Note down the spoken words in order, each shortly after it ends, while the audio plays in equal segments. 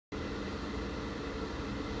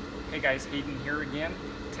Hey guys, Hayden here again.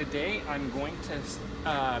 Today I'm going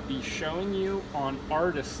to be showing you on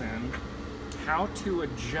Artisan how to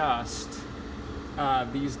adjust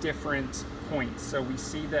these different points. So we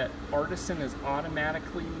see that Artisan is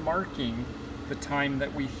automatically marking the time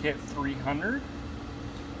that we hit 300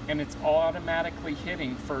 and it's automatically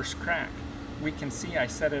hitting first crack. We can see I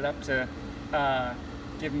set it up to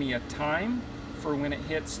give me a time for when it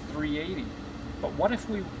hits 380. But what if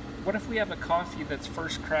we have a coffee that's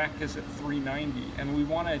first crack is at 390 and we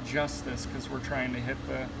want to adjust this because we're trying to hit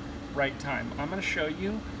the right time? I'm going to show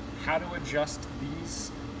you how to adjust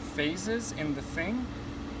these phases in the thing.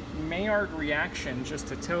 Maillard reaction, just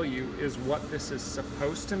to tell you, is what this is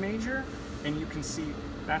supposed to measure, and you can see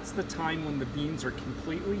that's the time when the beans are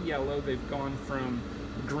completely yellow. They've gone from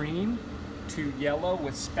green to yellow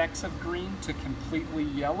with specks of green to completely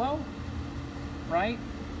yellow, right?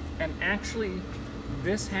 And actually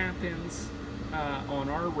this happens on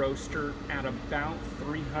our roaster at about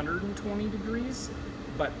 320 degrees,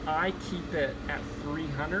 but I keep it at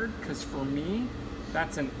 300 because for me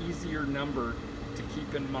that's an easier number to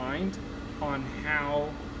keep in mind on how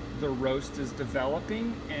the roast is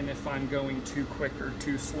developing and if I'm going too quick or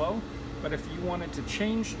too slow. But if you wanted to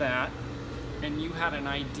change that and you had an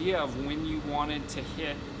idea of when you wanted to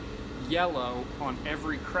hit yellow on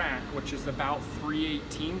every crack, which is about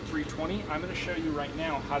 318, 320, I'm going to show you right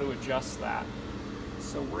now how to adjust that.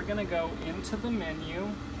 So we're going to go into the menu,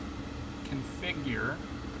 configure.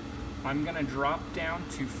 I'm going to drop down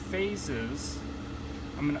to phases.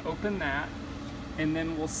 I'm going to open that, and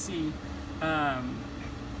then we'll see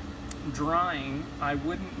drying. I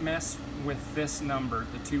wouldn't mess with this number,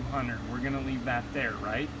 the 200. We're going to leave that there,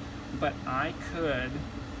 right? But I could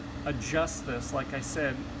adjust this. Like I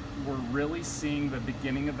said, we're really seeing the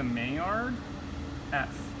beginning of the Maillard at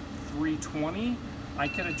 320. I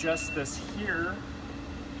could adjust this here.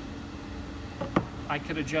 I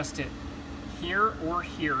could adjust it here or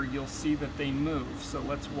here. You'll see that they move. So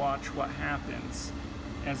let's watch what happens.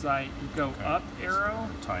 As I go up arrow,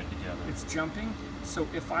 tied together, it's jumping. So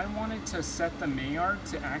if I wanted to set the Maillard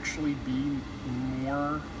to actually be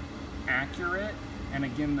more accurate, and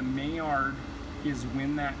again the Maillard is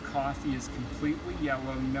when that coffee is completely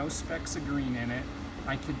yellow, no specks of green in it,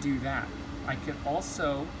 I could do that. I could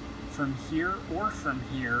also, from here or from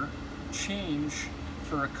here, change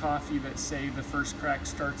for a coffee that say the first crack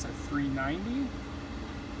starts at 390,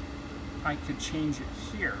 I could change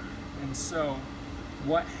it here. And so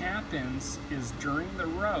what happens is during the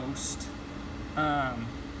roast,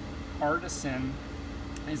 Artisan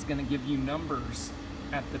is going to give you numbers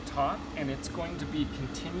at the top, and it's going to be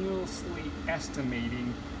continuously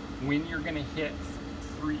estimating when you're going to hit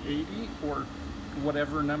 380 or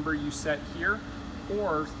whatever number you set here,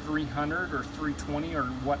 or 300 or 320 or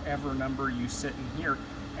whatever number you set in here,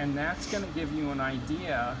 and that's going to give you an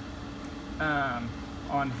idea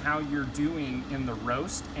on how you're doing in the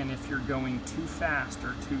roast and if you're going too fast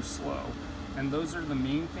or too slow. And those are the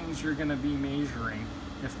main things you're going to be measuring,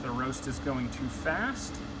 if the roast is going too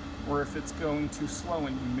fast or if it's going too slow,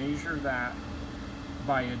 and you measure that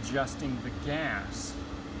by adjusting the gas,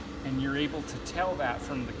 and you're able to tell that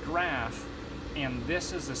from the graph. And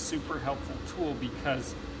this is a super helpful tool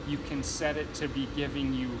because you can set it to be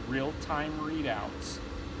giving you real-time readouts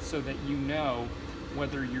so that you know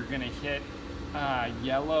whether you're going to hit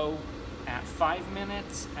yellow at 5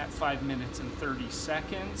 minutes, at 5 minutes and 30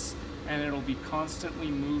 seconds, and it'll be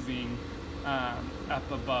constantly moving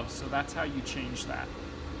up above. So that's how you change that.